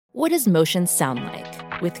What does motion sound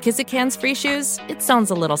like? With Kizikans free shoes, it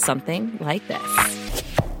sounds a little something like this.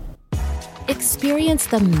 Experience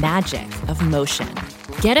the magic of motion.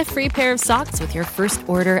 Get a free pair of socks with your first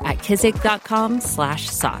order at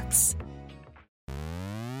kizik.com/socks.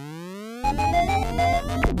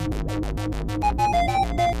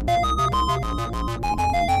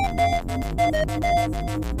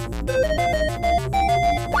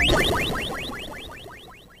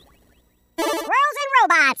 Squirrels and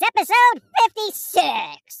Robots, episode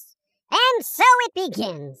 56. And so it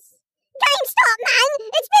begins. GameStop, man!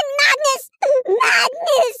 It's been madness!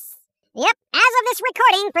 Madness! Yep, as of this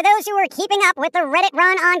recording, for those who are keeping up with the Reddit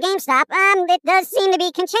run on GameStop, it does seem to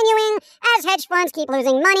be continuing as hedge funds keep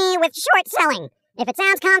losing money with short selling. If it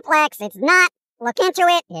sounds complex, it's not. Look into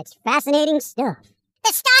it. It's fascinating stuff.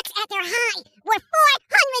 The stocks at their high were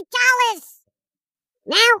 $400.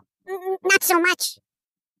 Now, not so much.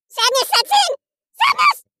 Sadness sets in!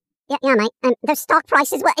 Sadness! Yeah, mate. The stock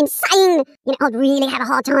prices were insane. I'd really have a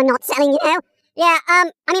hard time not selling, Yeah,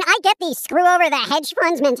 I get the screw over the hedge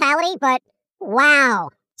funds mentality, but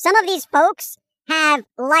wow. Some of these folks have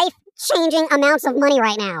life-changing amounts of money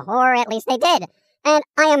right now, or at least they did. And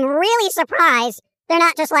I am really surprised they're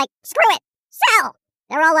not just like, screw it, sell.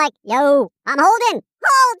 They're all like, yo, I'm holding,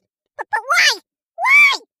 hold. But why?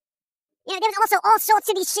 Why? There's also all sorts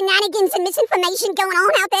of these shenanigans and misinformation going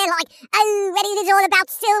on out there, like, oh, Reddit is all about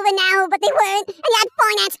silver now, but they weren't, and you had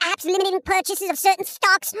finance apps limiting purchases of certain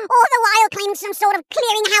stocks, all the while claiming some sort of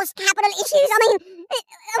clearinghouse capital issues. What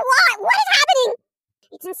is happening?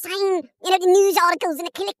 It's insane. The news articles and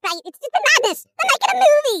the clickbait, it's just a madness. They're making a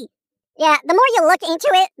movie. Yeah, the more you look into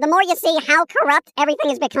it, the more you see how corrupt everything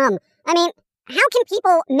has become. How can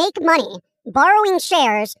people make money borrowing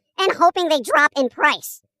shares and hoping they drop in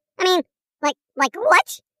price? Like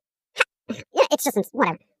what? Yeah, it's just,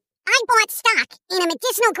 whatever. I bought stock in a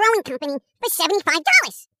medicinal growing company for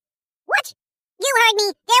 $75. What? You heard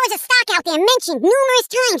me. There was a stock out there mentioned numerous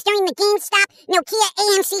times during the GameStop Nokia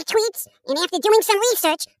AMC tweets, and after doing some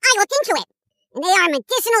research, I looked into it. And they are a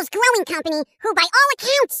medicinals growing company who, by all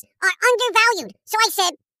accounts, are undervalued. So I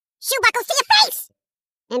said, shoe buckles to your face!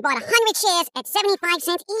 And bought 100 shares at 75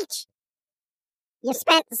 cents each. You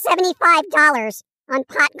spent $75 on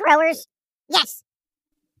pot growers? Yes.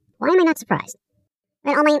 Why am I not surprised?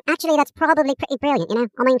 Actually, that's probably pretty brilliant, You know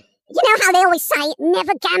how they always say,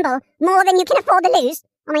 never gamble more than you can afford to lose?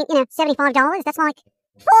 $75, that's like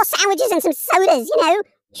 4 sandwiches and some sodas,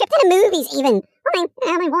 trip to the movies even. Why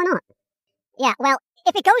not? Yeah, well,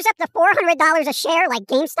 if it goes up to $400 a share like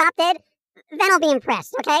GameStop did, then I'll be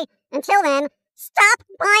impressed, okay? Until then, stop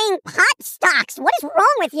buying pot stocks. What is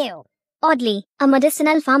wrong with you? Oddly, a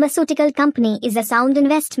medicinal pharmaceutical company is a sound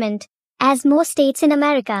investment. As most states in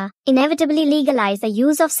America inevitably legalize the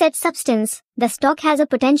use of said substance, the stock has a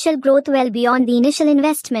potential growth well beyond the initial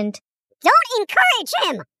investment. Don't encourage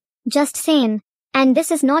him! Just saying. And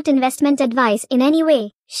this is not investment advice in any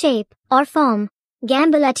way, shape, or form.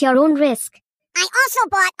 Gamble at your own risk. I also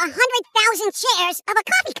bought 100,000 shares of a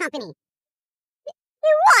coffee company.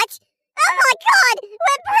 What? Oh my God!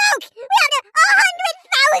 We're broke! We have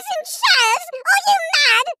 100,000 shares! Are you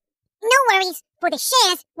mad? No worries, for the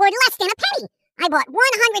shares were less than a penny. I bought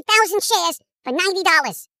 100,000 shares for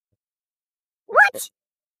 $90. What?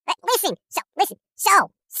 Listen. So,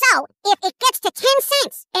 if it gets to 10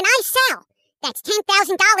 cents and I sell, that's $10,000,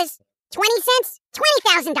 20 cents,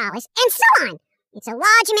 $20,000, and so on. It's a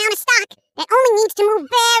large amount of stock that only needs to move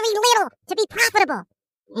very little to be profitable.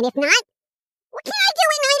 And if not, what can I do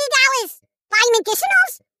with $90? Buy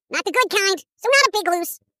medicinals? Not the good kind, so not a big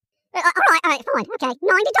lose. All right, fine, okay. $90,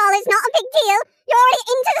 not a big deal. You're already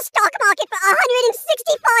into the stock market for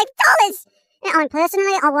 $165.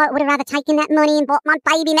 Personally, I would have rather taken that money and bought my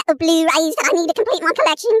baby metal Blu-rays that I need to complete my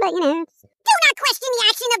collection, but Do not question the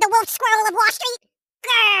action of the wolf squirrel of Wall Street.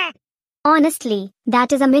 Grr. Honestly,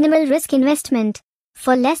 that is a minimal risk investment.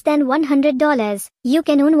 For less than $100, you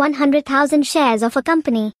can own 100,000 shares of a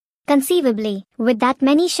company. Conceivably, with that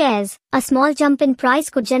many shares, a small jump in price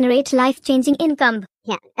could generate life-changing income.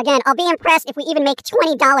 Yeah, again, I'll be impressed if we even make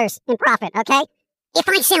 $20 in profit, okay? If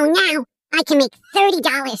I sell now, I can make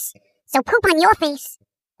 $30. So poop on your face,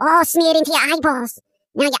 all smeared into your eyeballs.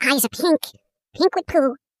 Now your eyes are pink. Pink with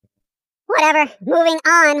poo. Whatever, moving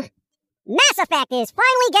on. Mass Effect is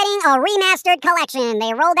finally getting a remastered collection.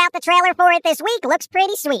 They rolled out the trailer for it this week. Looks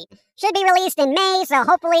pretty sweet. Should be released in May, so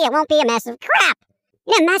hopefully it won't be a mess of crap.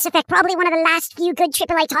 Mass Effect, probably one of the last few good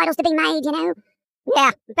AAA titles to be made,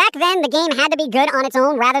 Yeah, back then the game had to be good on its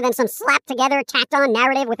own rather than some slapped-together, tacked-on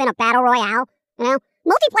narrative within a battle royale.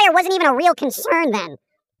 Multiplayer wasn't even a real concern then.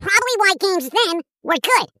 Probably why games then were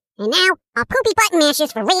good. And now, our poopy button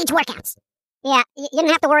mashes for rage workouts. Yeah, you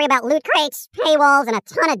didn't have to worry about loot crates, paywalls, and a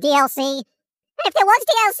ton of DLC. And if there was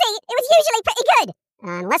DLC, it was usually pretty good.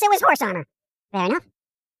 Unless it was horse armor. Fair enough.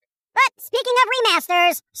 But speaking of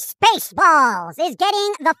remasters, Spaceballs is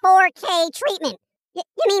getting the 4K treatment. You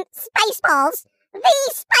mean Spaceballs? The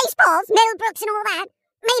Spaceballs, Mel Brooks and all that.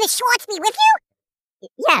 Maida Schwartz be with you?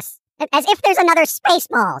 Yes, as if there's another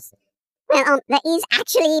Spaceballs. Well, there is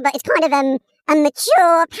actually, but it's kind of a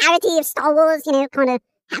mature parody of Star Wars, kind of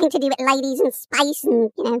having to do with ladies and space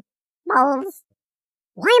and, balls.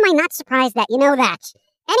 Why am I not surprised that you know that?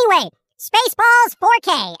 Anyway, Spaceballs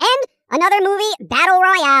 4K, and another movie, Battle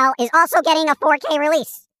Royale, is also getting a 4K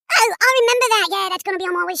release. Oh, I remember that. Yeah, that's going to be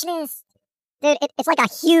on my wish list. Dude, it's like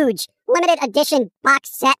a huge, limited edition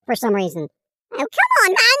box set for some reason. Oh, come on,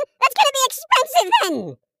 man. That's going to be expensive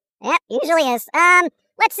then. Yep, usually is.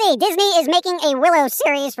 Let's see. Disney is making a Willow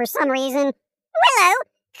series for some reason. Willow?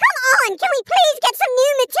 Come on. Can we please get some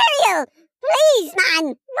new material? Please,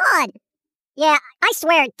 man. God. Yeah, I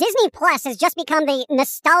swear, Disney Plus has just become the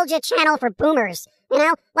nostalgia channel for boomers.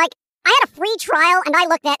 Like, I had a free trial and I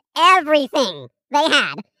looked at everything they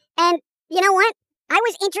had. And you know what? I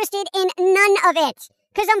was interested in none of it.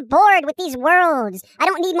 Because I'm bored with these worlds. I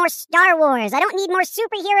don't need more Star Wars. I don't need more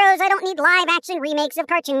superheroes. I don't need live-action remakes of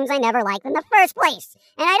cartoons I never liked in the first place.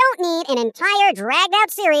 And I don't need an entire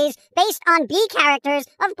dragged-out series based on B characters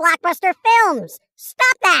of blockbuster films.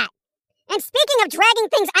 Stop that! And speaking of dragging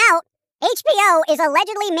things out, HBO is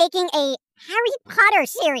allegedly making a Harry Potter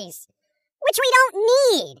series, which we don't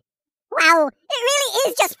need. Wow, it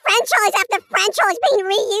really is just franchise after franchise being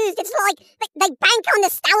reused. It's like they bank on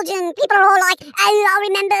nostalgia and people are all like, oh, I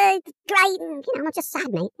remember, it's great. And, it's just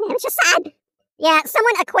sad, mate. It's just sad. Yeah,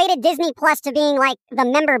 someone equated Disney Plus to being like the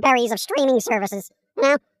member berries of streaming services.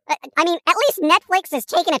 I mean, at least Netflix is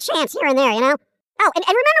taking a chance here and there, Oh, and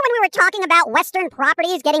remember when we were talking about Western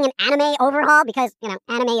properties getting an anime overhaul because,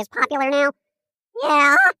 anime is popular now?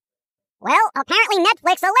 Yeah. Well, apparently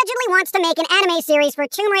Netflix allegedly wants to make an anime series for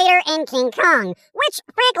Tomb Raider and King Kong, which,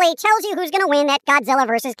 frankly, tells you who's going to win that Godzilla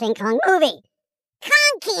vs. King Kong movie.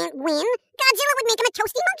 Kong can't win. Godzilla would make him a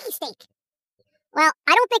toasty monkey steak. Well,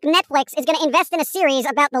 I don't think Netflix is going to invest in a series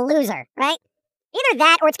about the loser, right? Either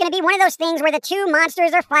that, or it's going to be one of those things where the two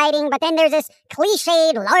monsters are fighting, but then there's this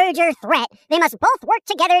cliched larger threat they must both work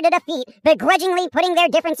together to defeat, begrudgingly putting their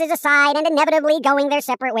differences aside and inevitably going their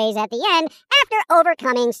separate ways at the end after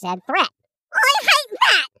overcoming said threat. I hate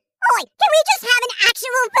that! Oi, can we just have an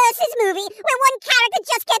actual versus movie where one character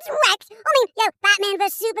just gets wrecked? I mean, Batman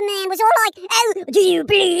vs. Superman was all like, oh, do you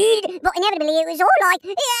bleed? But inevitably it was all like,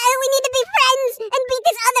 yeah, we need to be friends and beat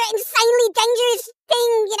this other insanely dangerous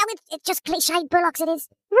thing. It's just cliched bullocks, it is.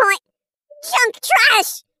 Right. Junk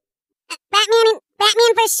trash!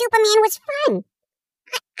 Batman vs. Superman was fun.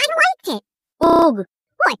 I liked it. Ugh.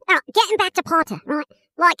 Right, getting back to Potter, right?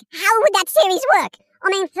 Like, how would that series work? I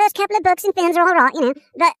mean, first couple of books and films are alright,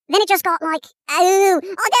 but then it just got like, oh,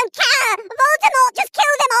 I don't care! Voldemort, just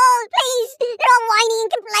kill them all, please! They're all whiny and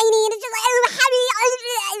complaining, and it's just like, oh,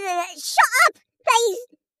 Harry, shut up, please!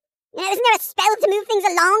 Isn't there a spell to move things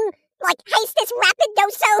along? Like, haste this rapid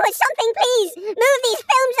doso or something, please! Move these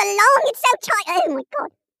films along, it's so tight! Oh my god.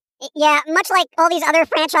 Yeah, much like all these other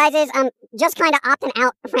franchises, I'm just kind of opting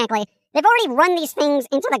out, frankly. They've already run these things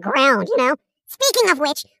into the ground, Speaking of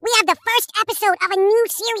which, we have the first episode of a new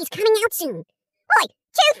series coming out soon. Oi,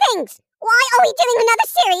 two things. Why are we doing another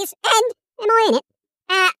series? And am I in it?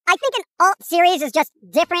 I think an alt series is just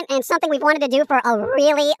different and something we've wanted to do for a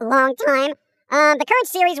really long time. The current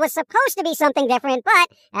series was supposed to be something different, but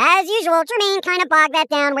as usual, Jermaine kind of bogged that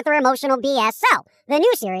down with her emotional BS. So, the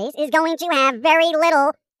new series is going to have very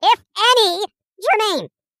little, if any, Jermaine.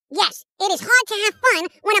 Yes, it is hard to have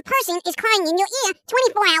fun when a person is crying in your ear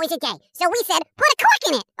 24 hours a day. So we said, put a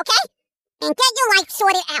cork in it, okay? And get your life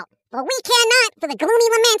sorted out. For we care not for the gloomy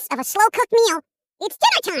laments of a slow-cooked meal. It's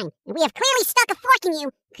dinner time, and we have clearly stuck a fork in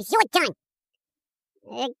you, because you're done.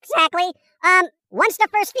 Exactly. Once the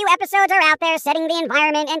first few episodes are out there setting the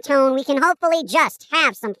environment and tone, we can hopefully just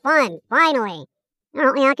have some fun, finally.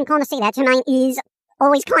 Oh, yeah, I can kind of see that. Jermaine is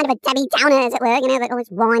always kind of a Debbie Downer, as it were, that always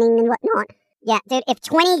whining and whatnot. Yeah, dude, if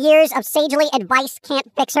 20 years of sagely advice can't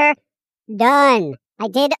fix her, done. I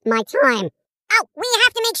did my time. Oh, we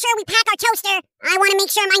have to make sure we pack our toaster. I want to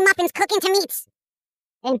make sure my muffins cook into meats.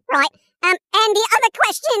 Right. And the other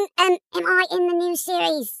question, am I in the new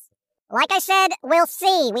series? Like I said, we'll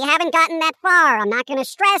see. We haven't gotten that far. I'm not going to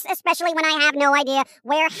stress, especially when I have no idea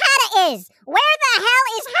where Hatta is. Where the hell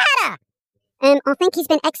is Hatta? I think he's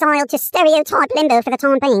been exiled to stereotype limbo for the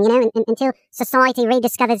time being, until society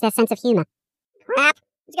rediscovers their sense of humor. Crap.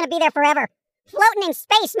 He's going to be there forever. floating in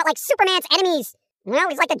space like Superman's enemies. You know,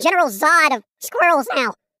 he's like the General Zod of squirrels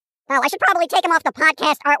now. Well, I should probably take him off the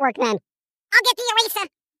podcast artwork then. I'll get the eraser.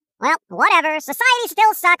 Well, whatever. Society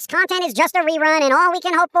still sucks, content is just a rerun, and all we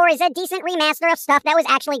can hope for is a decent remaster of stuff that was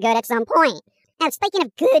actually good at some point. Now, speaking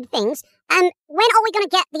of good things, when are we gonna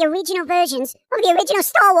get the original versions of the original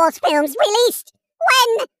Star Wars films released?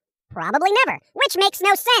 When? Probably never, which makes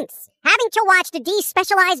no sense. Having to watch the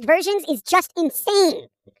despecialized versions is just insane.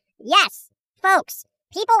 Yes, folks,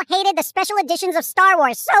 people hated the special editions of Star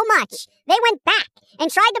Wars so much, they went back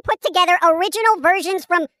and tried to put together original versions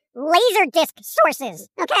from Laserdisc sources,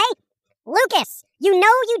 okay? Lucas, you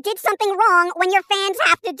know you did something wrong when your fans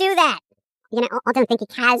have to do that. You know, I don't think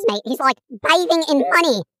he has, mate. He's like bathing in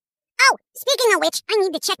money. Oh, speaking of which, I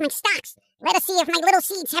need to check my stocks. Let us see if my little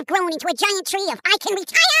seeds have grown into a giant tree of I can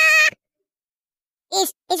retire!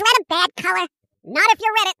 Is red a bad color? Not if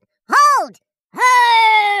you're Reddit. Hold!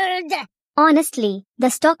 Hold! Honestly, the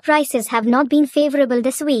stock prices have not been favorable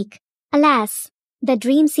this week. Alas, the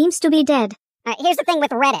dream seems to be dead. Here's the thing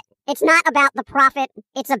with Reddit. It's not about the profit,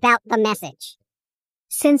 it's about the message.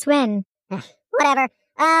 Since when? Whatever.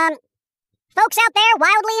 Folks out there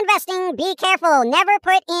wildly investing, be careful. Never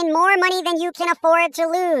put in more money than you can afford to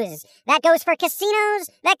lose. That goes for casinos,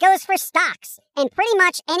 that goes for stocks, and pretty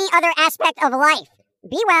much any other aspect of life.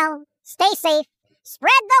 Be well, stay safe,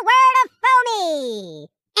 spread the word of FOMI,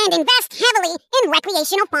 and invest heavily in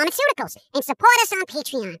recreational pharmaceuticals, and support us on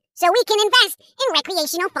Patreon so we can invest in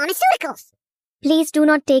recreational pharmaceuticals. Please do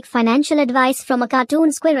not take financial advice from a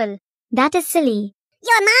cartoon squirrel. That is silly.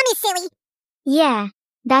 Your mom is silly. Yeah,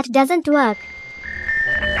 that doesn't work.